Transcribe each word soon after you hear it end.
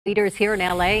Leaders here in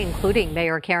LA, including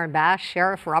Mayor Karen Bass,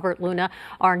 Sheriff Robert Luna,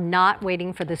 are not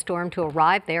waiting for the storm to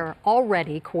arrive. They are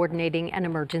already coordinating an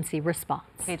emergency response.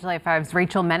 KTLA 5's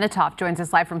Rachel Menitoff joins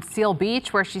us live from Seal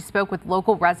Beach, where she spoke with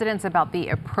local residents about the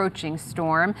approaching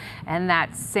storm and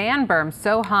that sand berm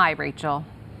so high. Rachel.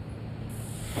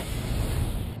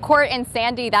 Court and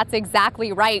Sandy, that's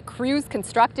exactly right. Crews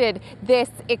constructed this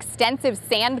extensive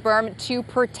sand berm to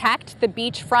protect the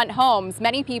beachfront homes.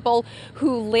 Many people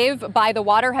who live by the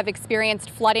water have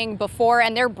experienced flooding before,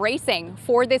 and they're bracing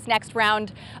for this next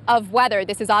round of weather.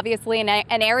 This is obviously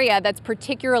an area that's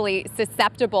particularly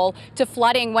susceptible to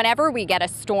flooding whenever we get a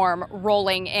storm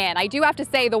rolling in. I do have to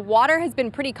say the water has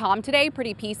been pretty calm today,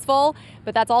 pretty peaceful,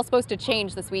 but that's all supposed to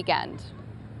change this weekend.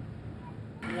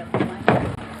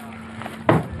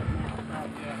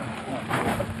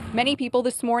 Many people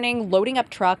this morning loading up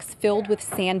trucks filled with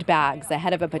sandbags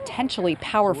ahead of a potentially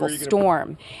powerful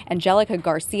storm. Angelica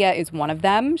Garcia is one of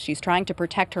them. She's trying to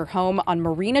protect her home on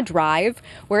Marina Drive,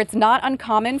 where it's not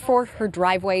uncommon for her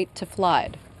driveway to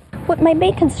flood. What my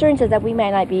main concern is that we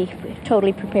might not be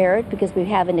totally prepared because we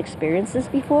haven't experienced this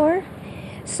before.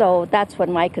 So that's what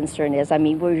my concern is. I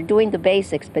mean, we're doing the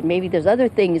basics, but maybe there's other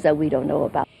things that we don't know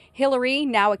about. Hilary,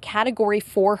 now a Category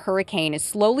 4 hurricane, is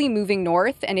slowly moving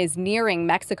north and is nearing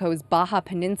Mexico's Baja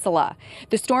Peninsula.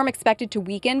 The storm expected to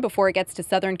weaken before it gets to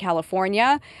Southern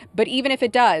California, but even if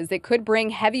it does, it could bring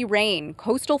heavy rain,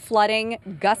 coastal flooding,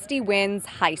 gusty winds,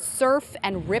 high surf,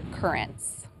 and rip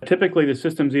currents. Typically, the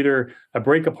systems either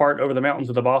break apart over the mountains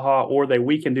of the Baja or they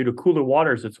weaken due to cooler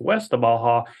waters that's west of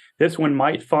Baja. This one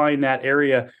might find that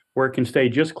area where it can stay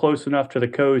just close enough to the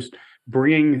coast,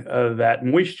 bring that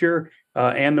moisture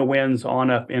and the winds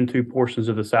on up into portions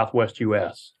of the southwest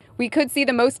U.S. We could see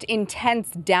the most intense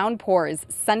downpours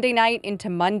Sunday night into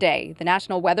Monday. The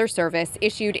National Weather Service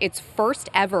issued its first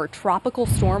ever tropical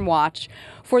storm watch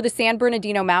for the San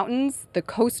Bernardino Mountains, the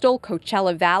coastal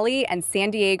Coachella Valley, and San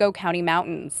Diego County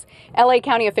Mountains. LA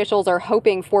County officials are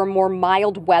hoping for more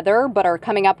mild weather, but are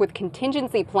coming up with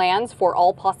contingency plans for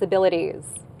all possibilities.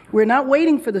 We're not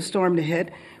waiting for the storm to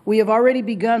hit. We have already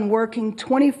begun working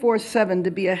 24/7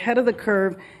 to be ahead of the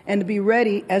curve and to be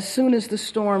ready as soon as the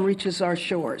storm reaches our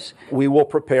shores. We will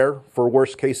prepare for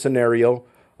worst case scenario,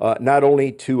 not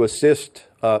only to assist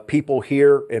people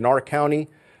here in our county,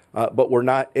 but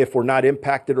if we're not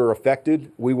impacted or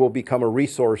affected, we will become a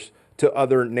resource to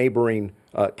other neighboring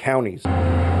counties.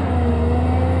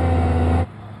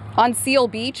 On Seal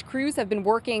Beach, crews have been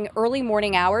working early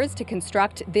morning hours to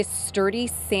construct this sturdy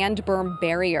sand berm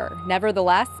barrier.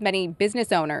 Nevertheless, many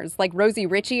business owners like Rosie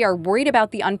Ritchie are worried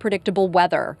about the unpredictable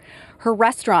weather. Her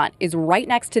restaurant is right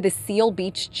next to the Seal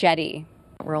Beach jetty.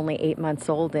 We're only 8 months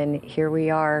old, and here we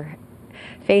are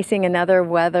facing another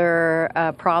weather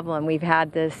problem. We've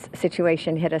had this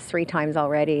situation hit us 3 times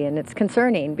already, and it's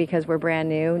concerning because we're brand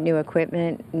new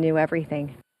equipment, new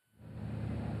everything.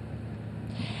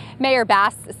 Mayor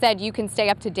Bass said you can stay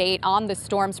up to date on the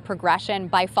storm's progression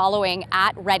by following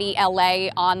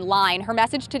 @ReadyLA online. Her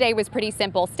message today was pretty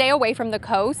simple. Stay away from the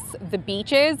coasts, the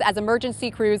beaches, as emergency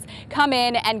crews come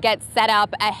in and get set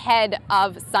up ahead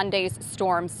of Sunday's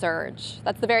storm surge.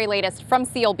 That's the very latest from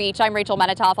Seal Beach. I'm Rachel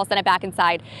Menitoff. I'll send it back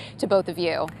inside to both of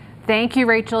you. Thank you,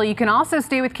 Rachel. You can also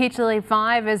stay with KTLA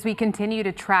 5 as we continue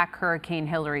to track Hurricane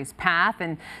Hilary's path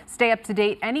and stay up to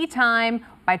date anytime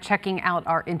by checking out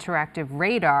our interactive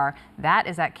radar. That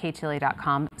is at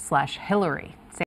ktla.com/Hilary.